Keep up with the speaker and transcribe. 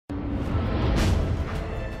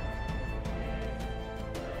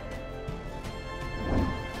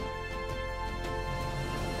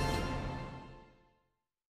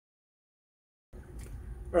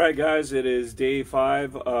All right, guys, it is day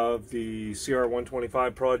 5 of the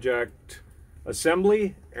CR125 project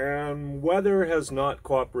assembly, and weather has not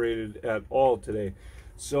cooperated at all today.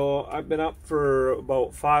 So I've been up for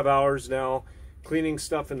about 5 hours now cleaning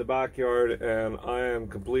stuff in the backyard, and I am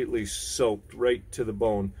completely soaked right to the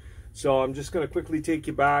bone. So I'm just going to quickly take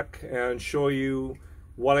you back and show you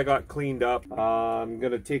what I got cleaned up. I'm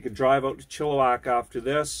going to take a drive out to Chilliwack after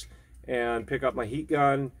this and pick up my heat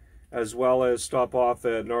gun, as well as stop off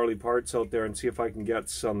at Gnarly Parts out there and see if I can get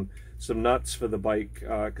some nuts for the bike,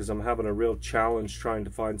 because I'm having a real challenge trying to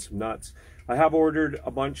find some nuts. I have ordered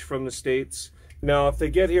a bunch from the States. Now, if they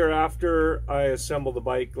get here after I assemble the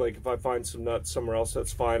bike, like if I find some nuts somewhere else,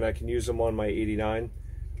 that's fine. I can use them on my 89,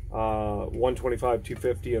 125,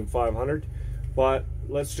 250, and 500. But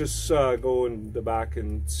let's just go in the back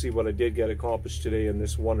and see what I did get accomplished today in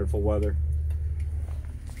this wonderful weather.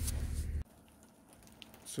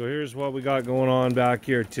 So here's what we got going on back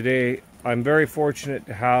here today. I'm very fortunate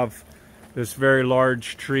to have this very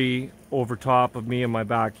large tree over top of me in my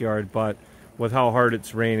backyard, but with how hard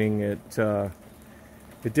it's raining, it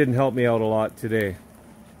didn't help me out a lot today.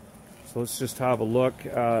 So let's just have a look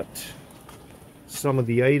at some of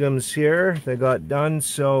the items here that got done.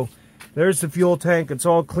 So there's the fuel tank. It's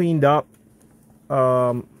all cleaned up.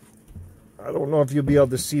 I don't know if you'll be able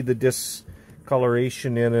to see the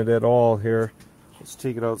discoloration in it at all here. Let's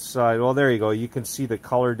take it outside. Well, there you go. You can see the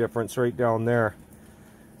color difference right down there.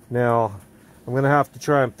 Now, I'm going to have to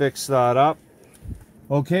try and fix that up.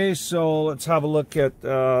 Okay, so let's have a look at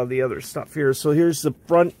the other stuff here. So here's the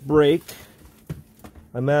front brake.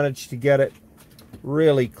 I managed to get it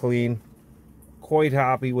really clean. Quite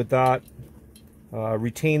happy with that.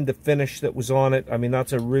 Retained the finish that was on it. I mean,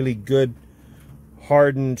 that's a really good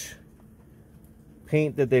hardened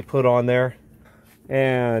paint that they put on there.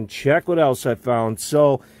 And check what else I found.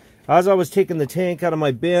 So as I was taking the tank out of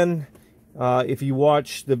my bin, if you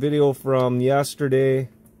watched the video from yesterday,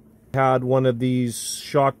 I had one of these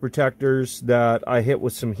shock protectors that I hit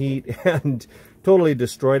with some heat and totally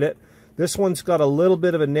destroyed it. This one's got a little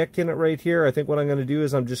bit of a nick in it right here. I think what I'm going to do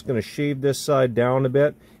is I'm just going to shave this side down a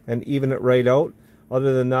bit and even it right out.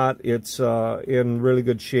 Other than that, it's in really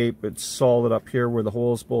good shape. It's solid up here where the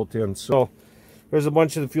holes bolt in. So there's a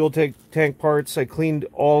bunch of the fuel tank parts. I cleaned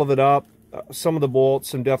all of it up. Some of the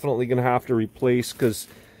bolts I'm definitely going to have to replace because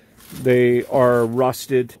they are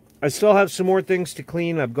rusted. I still have some more things to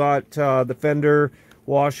clean. I've got the fender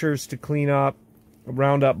washers to clean up,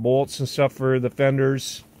 round up bolts and stuff for the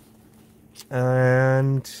fenders.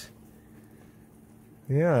 And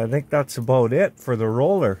yeah, I think that's about it for the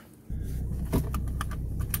roller.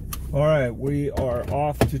 All right, we are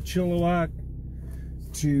off to Chilliwack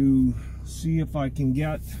to see if I can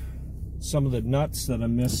get some of the nuts that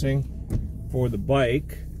I'm missing for the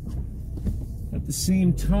bike. At the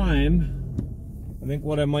same time, I think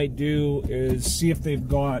what I might do is see if they've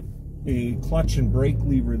got a clutch and brake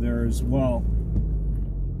lever there as well.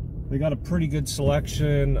 They got a pretty good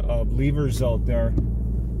selection of levers out there,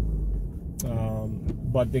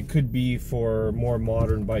 but they could be for more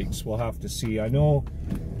modern bikes. We'll have to see. I know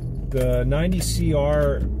the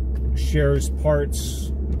 90CR shares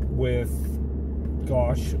parts with,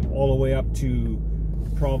 gosh, all the way up to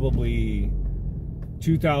probably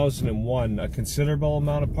 2001, a considerable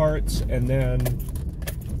amount of parts, and then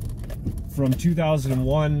from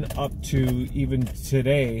 2001 up to even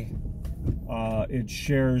today, it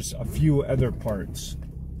shares a few other parts.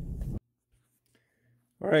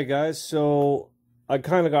 All right, guys, so I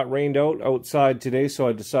kind of got rained out outside today, so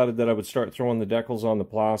I decided that I would start throwing the decals on the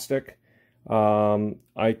plastic.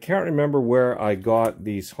 I can't remember where I got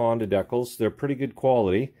these Honda decals. They're pretty good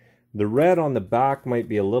quality. The red on the back might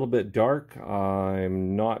be a little bit dark.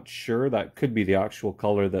 I'm not sure. That could be the actual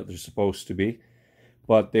color that they're supposed to be.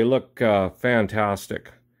 But they look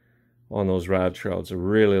fantastic on those rad shrouds. I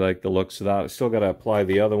really like the looks of that. I still got to apply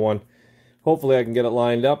the other one. Hopefully I can get it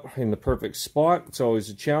lined up in the perfect spot. It's always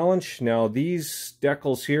a challenge. Now these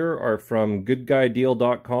decals here are from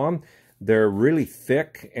goodguydeal.com. They're really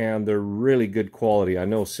thick and they're really good quality. I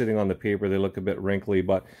know sitting on the paper they look a bit wrinkly,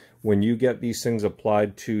 but when you get these things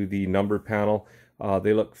applied to the number panel,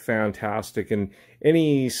 they look fantastic. And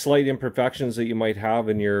any slight imperfections that you might have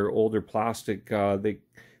in your older plastic, they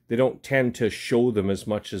don't tend to show them as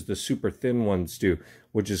much as the super thin ones do,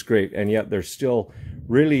 which is great. And yet they're still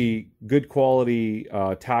really good quality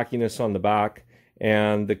tackiness on the back,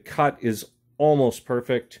 and the cut is almost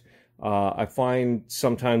perfect. I find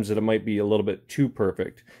sometimes that it might be a little bit too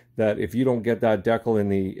perfect, that if you don't get that decal in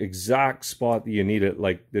the exact spot that you need it,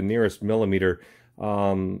 like the nearest millimeter,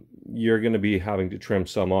 you're going to be having to trim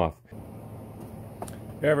some off.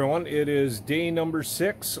 Hey everyone, it is day number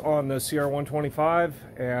 6 on the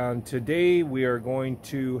CR125, and today we are going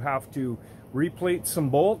to have to replate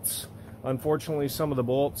some bolts. Unfortunately, some of the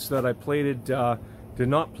bolts that I plated did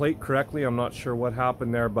not plate correctly. I'm not sure what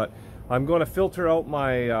happened there, but I'm going to filter out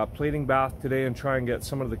my plating bath today and try and get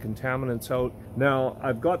some of the contaminants out. Now,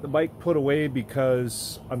 I've got the bike put away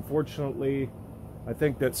because unfortunately I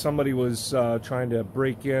think that somebody was trying to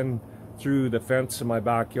break in through the fence in my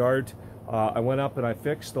backyard. I went up and I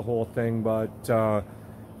fixed the whole thing, but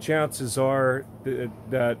chances are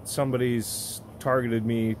that somebody's targeted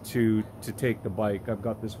me to take the bike. I've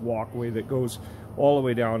got this walkway that goes all the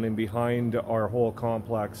way down in behind our whole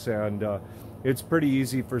complex, and it's pretty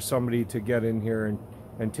easy for somebody to get in here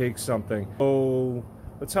and take something. So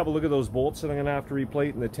let's have a look at those bolts that I'm going to have to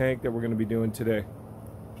replate in the tank that we're going to be doing today.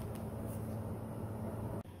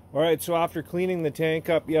 Alright, so after cleaning the tank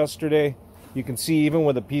up yesterday, you can see even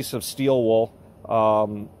with a piece of steel wool,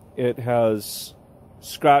 it has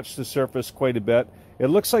scratched the surface quite a bit. It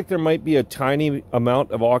looks like there might be a tiny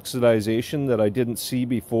amount of oxidization that I didn't see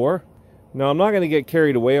before. Now, I'm not going to get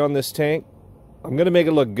carried away on this tank. I'm going to make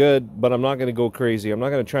it look good, but I'm not going to go crazy. I'm not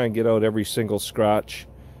going to try and get out every single scratch.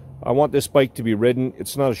 I want this bike to be ridden.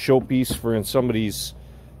 It's not a showpiece for in somebody's,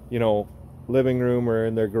 living room or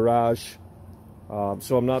in their garage.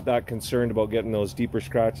 So I'm not that concerned about getting those deeper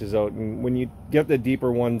scratches out. And when you get the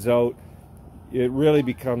deeper ones out, it really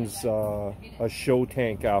becomes a show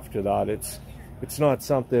tank after that. It's not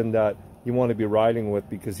something that you want to be riding with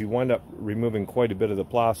because you wind up removing quite a bit of the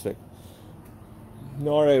plastic.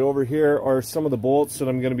 All right, over here are some of the bolts that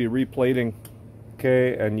I'm going to be replating.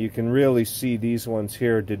 Okay, and you can really see these ones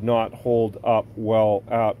here did not hold up well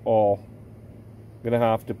at all. I'm going to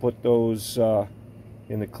have to put those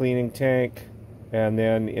in the cleaning tank and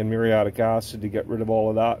then in muriatic acid to get rid of all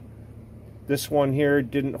of that. This one here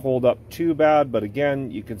didn't hold up too bad, but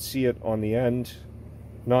again, you can see it on the end.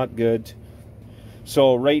 Not good.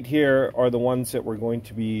 So right here are the ones that we're going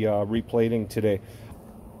to be replating today.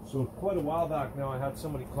 So quite a while back now, I had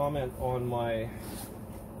somebody comment on my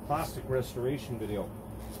plastic restoration video,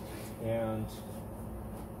 and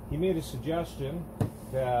he made a suggestion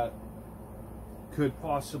that could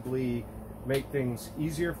possibly make things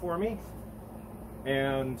easier for me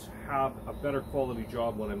and have a better quality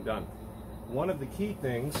job when I'm done. One of the key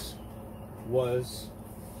things was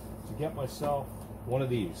to get myself one of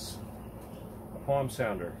these, a palm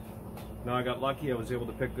sander. Now, I got lucky. I was able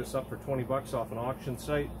to pick this up for 20 bucks off an auction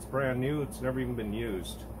site. It's brand new. It's never even been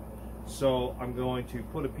used. So I'm going to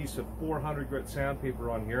put a piece of 400 grit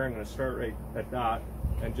sandpaper on here. I'm going to start right at that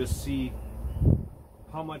and just see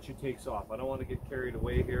how much it takes off. I don't want to get carried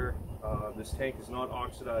away here. This tank is not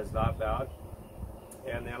oxidized that bad.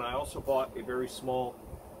 And then I also bought a very small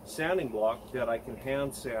sanding block that I can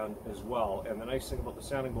hand sand as well. And the nice thing about the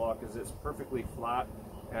sanding block is it's perfectly flat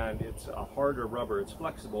and it's a harder rubber. It's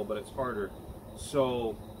flexible, but it's harder.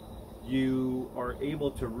 So you are able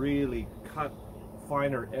to really cut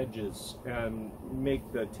finer edges and make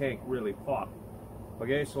the tank really pop.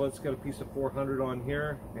 Okay, so let's get a piece of 400 on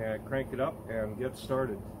here and crank it up and get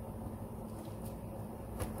started.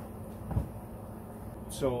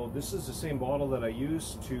 So this is the same bottle that I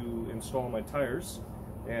used to install my tires,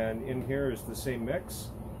 and in here is the same mix.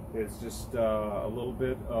 It's just a little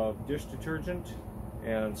bit of dish detergent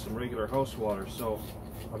and some regular house water. So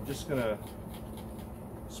I'm just gonna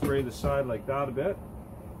spray the side like that a bit.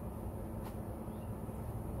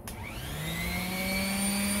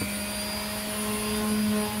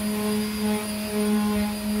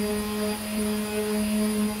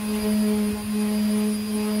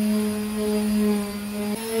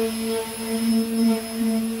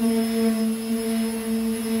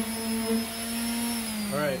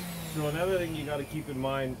 So another thing you got to keep in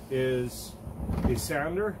mind is a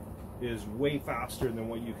sander is way faster than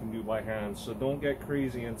what you can do by hand. So don't get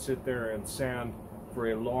crazy and sit there and sand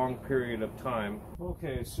for a long period of time.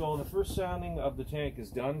 Okay, so the first sanding of the tank is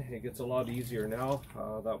done. It gets a lot easier now.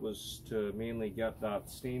 That was to mainly get that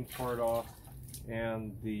stained part off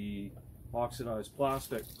and the oxidized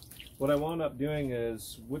plastic. What I wound up doing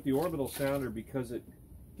is with the orbital sander, because it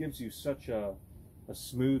gives you such a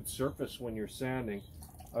smooth surface when you're sanding,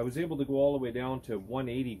 I was able to go all the way down to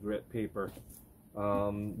 180 grit paper.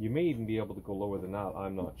 You may even be able to go lower than that,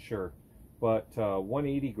 I'm not sure. But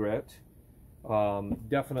 180 grit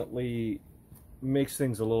definitely makes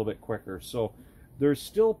things a little bit quicker. So there's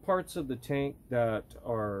still parts of the tank that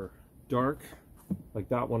are dark, like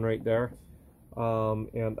that one right there.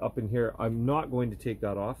 And up in here, I'm not going to take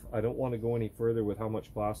that off. I don't want to go any further with how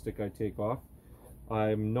much plastic I take off.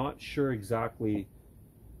 I'm not sure exactly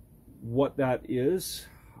what that is.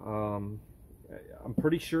 I'm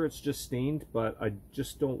pretty sure it's just stained, but I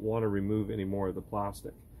just don't want to remove any more of the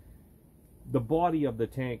plastic. The body of the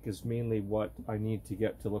tank is mainly what I need to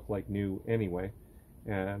get to look like new anyway,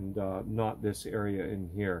 and not this area in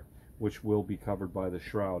here, which will be covered by the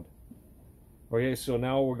shroud. Okay, so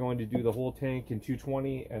now we're going to do the whole tank in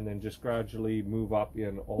 220 and then just gradually move up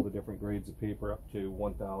in all the different grades of paper up to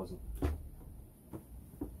 1000.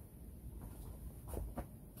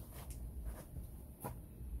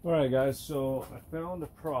 Alright guys, so I found a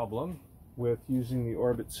problem with using the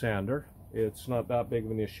Orbit sander. It's not that big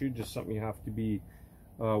of an issue, just something you have to be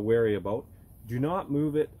wary about. Do not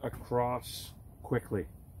move it across quickly.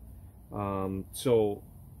 So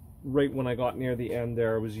right when I got near the end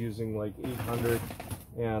there, I was using like 800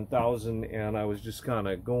 and 1000, and I was just kind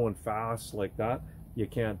of going fast like that. You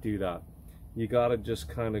can't do that. You gotta just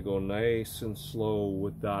kind of go nice and slow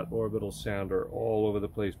with that orbital sander all over the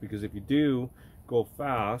place, because if you do go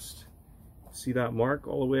fast, see that mark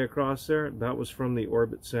all the way across there? That was from the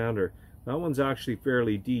Orbit sander. That one's actually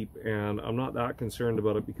fairly deep, and I'm not that concerned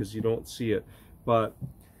about it because you don't see it, but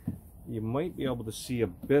you might be able to see a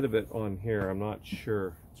bit of it on here. I'm not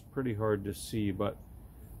sure. It's pretty hard to see, but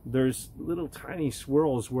there's little tiny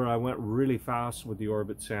swirls where I went really fast with the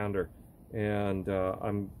Orbit sander, and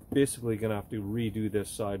I'm basically gonna have to redo this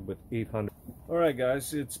side with 800. Alright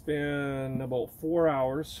guys, it's been about 4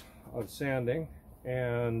 hours of sanding,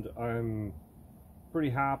 and I'm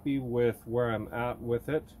pretty happy with where I'm at with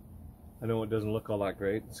it. I know it doesn't look all that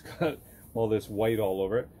great. It's got all this white all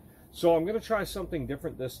over it. So I'm going to try something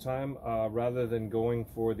different this time, rather than going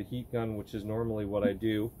for the heat gun, which is normally what I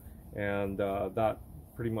do, and that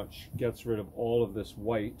pretty much gets rid of all of this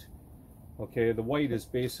white. Okay, the white is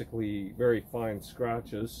basically very fine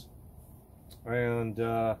scratches, and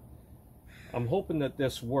I'm hoping that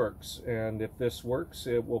this works, and if this works,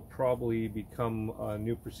 it will probably become a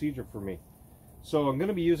new procedure for me. So I'm going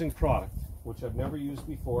to be using product, which I've never used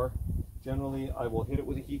before. Generally, I will hit it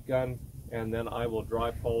with a heat gun, and then I will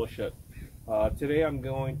dry polish it. Today I'm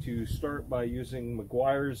going to start by using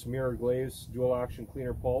Meguiar's Mirror Glaze Dual Action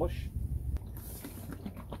Cleaner Polish.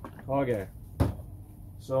 Okay,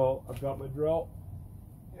 so I've got my drill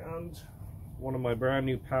and one of my brand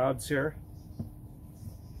new pads here.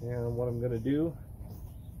 And what I'm going to do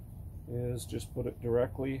is just put it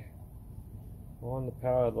directly on the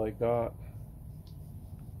pad like that.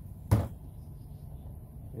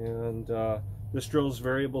 And this drill's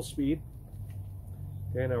variable speed.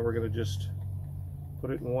 Okay, now we're going to just put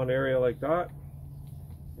it in one area like that,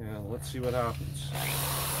 and let's see what happens.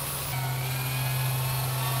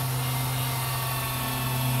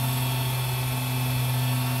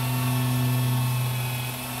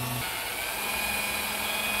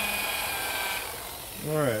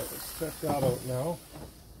 Alright, let's check that out now.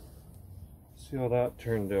 See how that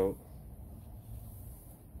turned out.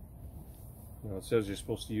 Now it says you're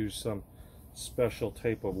supposed to use some special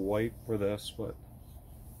type of white for this, but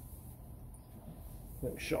I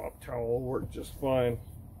think shop towel will work just fine.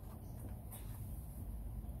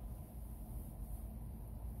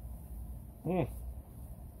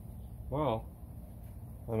 Well,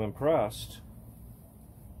 I'm impressed.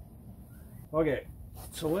 Okay,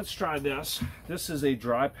 so let's try this. This is a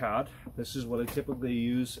dry pad. This is what I typically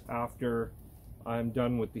use after I'm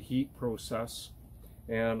done with the heat process.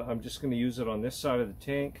 And I'm just going to use it on this side of the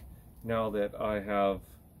tank now that I have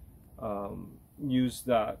used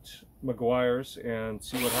that Meguiar's, and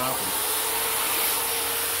see what happens.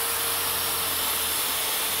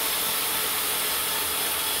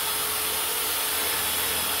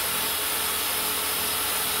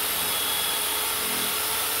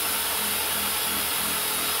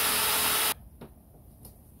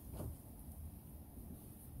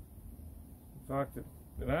 In fact,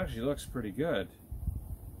 it actually looks pretty good.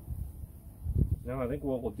 Now I think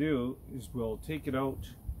what we'll do is we'll take it out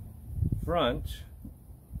front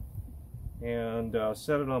and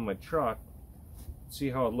set it on my truck, see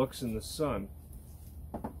how it looks in the sun.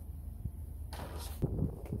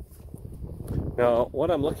 Now what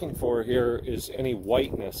I'm looking for here is any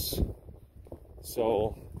whiteness.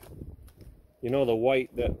 So, you know, the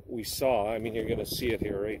white that we saw, I mean, you're going to see it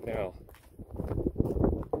here right now.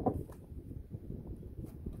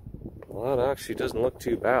 Well, that actually doesn't look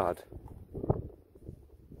too bad.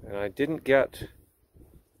 And I didn't get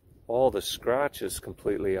all the scratches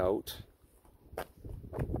completely out.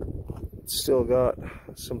 It's still got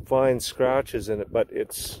some fine scratches in it, but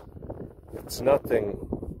it's nothing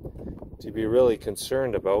to be really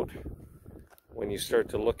concerned about when you start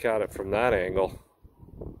to look at it from that angle.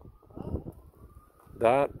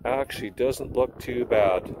 That actually doesn't look too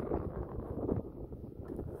bad.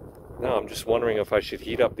 Now I'm just wondering if I should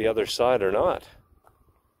heat up the other side or not.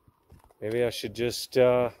 Maybe I should just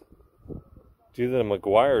do the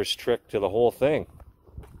McGuire's trick to the whole thing.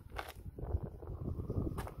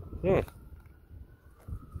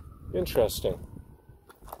 Interesting.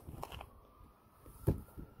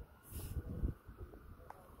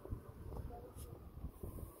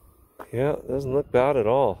 Yeah, it doesn't look bad at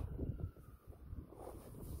all.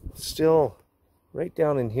 Still, right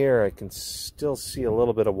down in here, I can still see a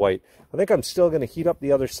little bit of white. I think I'm still going to heat up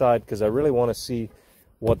the other side because I really want to see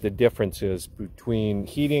what the difference is between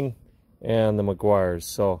heating and the McGuire's.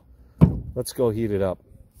 So let's go heat it up.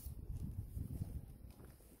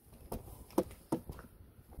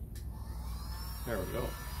 There we go.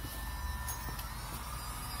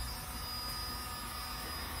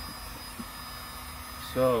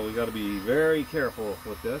 So we got to be very careful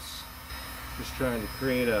with this. Just trying to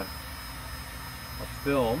create a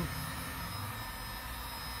film.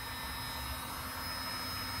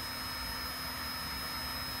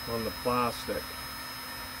 On the plastic.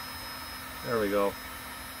 There we go.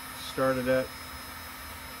 Started it.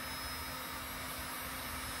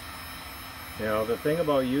 Now the thing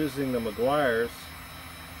about using the McGuire's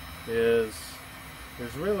is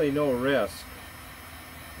there's really no risk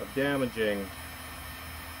of damaging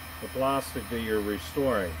the plastic that you're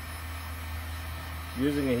restoring.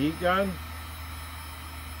 Using a heat gun,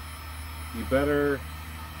 you better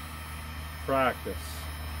practice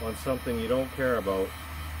on something you don't care about,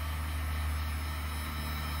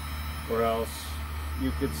 or else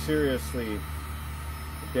you could seriously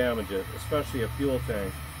damage it, especially a fuel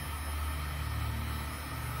tank.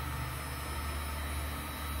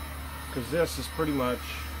 Because this is pretty much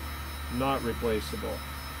not replaceable.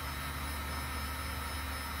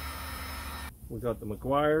 We got the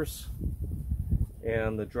McGuire's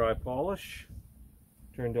and the dry polish.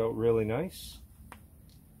 Turned out really nice.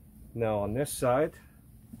 Now on this side,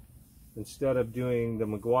 instead of doing the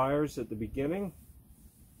McGuire's at the beginning,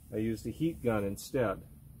 I used a heat gun instead.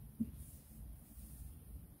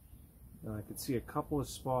 Now I could see a couple of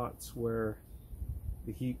spots where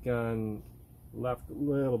the heat gun left a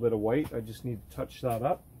little bit of white. I just need to touch that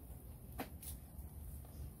up.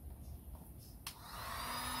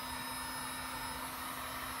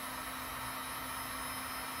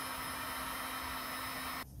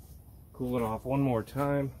 Cool it off one more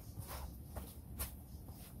time.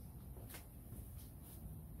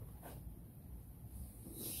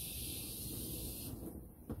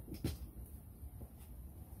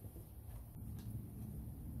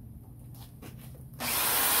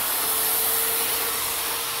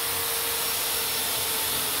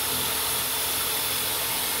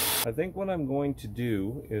 I think what I'm going to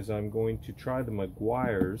do is I'm going to try the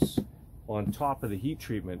McGuire's on top of the heat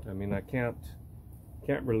treatment. I mean, I can't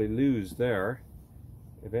really lose there.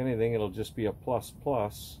 If anything, it'll just be a plus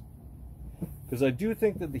plus, because I do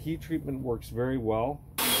think that the heat treatment works very well.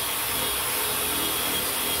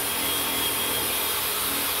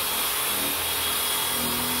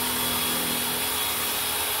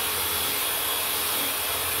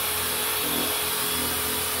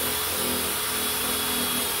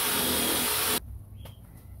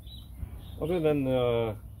 Other than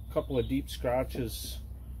the couple of deep scratches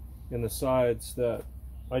in the sides that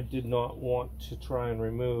I did not want to try and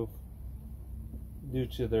remove due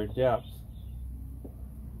to their depth,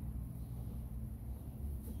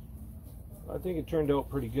 I think it turned out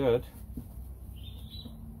pretty good.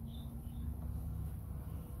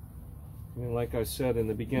 I mean, like I said in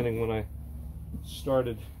the beginning when I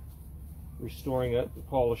started restoring it,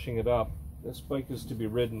 polishing it up, this bike is to be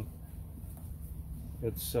ridden.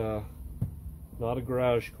 It's not a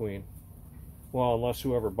garage queen. Well, unless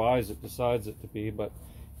whoever buys it decides it to be, but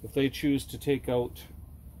if they choose to take out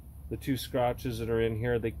the two scratches that are in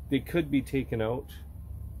here, they could be taken out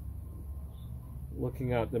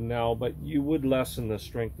looking at them now, but you would lessen the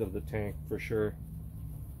strength of the tank for sure.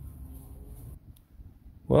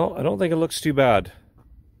 Well, I don't think it looks too bad.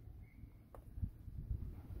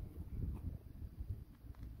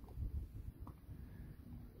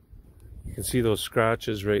 You can see those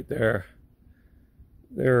scratches right there.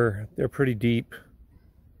 They're pretty deep,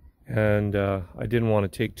 and I didn't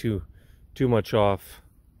want to take too much off.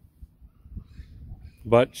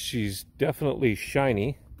 But she's definitely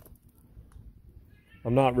shiny.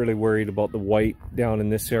 I'm not really worried about the white down in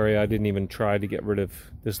this area. I didn't even try to get rid of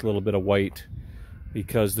this little bit of white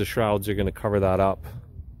because the shrouds are going to cover that up.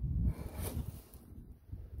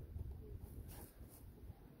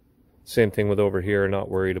 Same thing with over here, not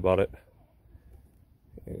worried about it.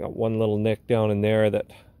 I got one little nick down in there that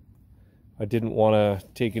I didn't want to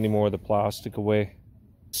take any more of the plastic away.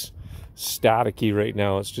 staticky right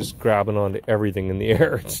now. It's just grabbing onto everything in the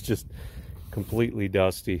air. It's just completely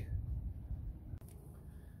dusty.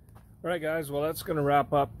 All right, guys, well, that's going to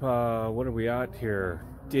wrap up, what are we at here?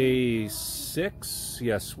 Day 6?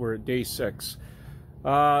 Yes, we're at day 6.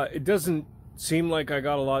 It doesn't seem like I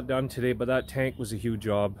got a lot done today, but that tank was a huge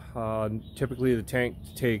job. Typically the tank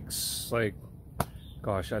takes like,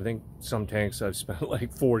 gosh, I think some tanks I've spent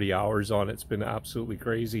like 40 hours on. It's been absolutely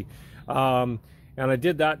crazy. And I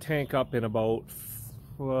did that tank up in about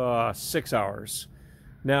 6 hours.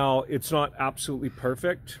 Now, it's not absolutely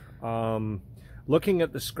perfect. Looking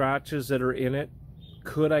at the scratches that are in it,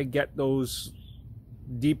 could I get those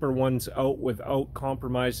deeper ones out without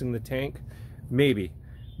compromising the tank? Maybe,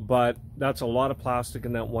 but that's a lot of plastic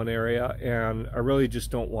in that one area, and I really just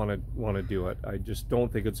don't want to do it. I just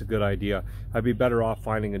don't think it's a good idea. I'd be better off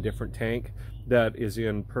finding a different tank that is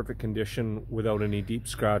in perfect condition without any deep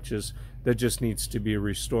scratches that just needs to be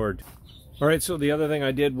restored. All right, so the other thing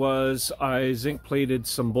I did was I zinc plated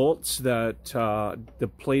some bolts that the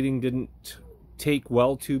plating didn't take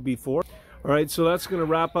well to before. All right, so that's going to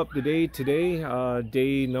wrap up the day today,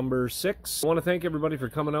 day number 6. I want to thank everybody for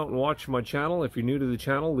coming out and watching my channel. If you're new to the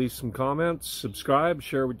channel, leave some comments, subscribe,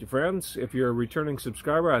 share with your friends. If you're a returning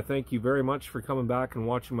subscriber, I thank you very much for coming back and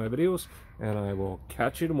watching my videos, and I will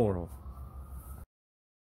catch you tomorrow.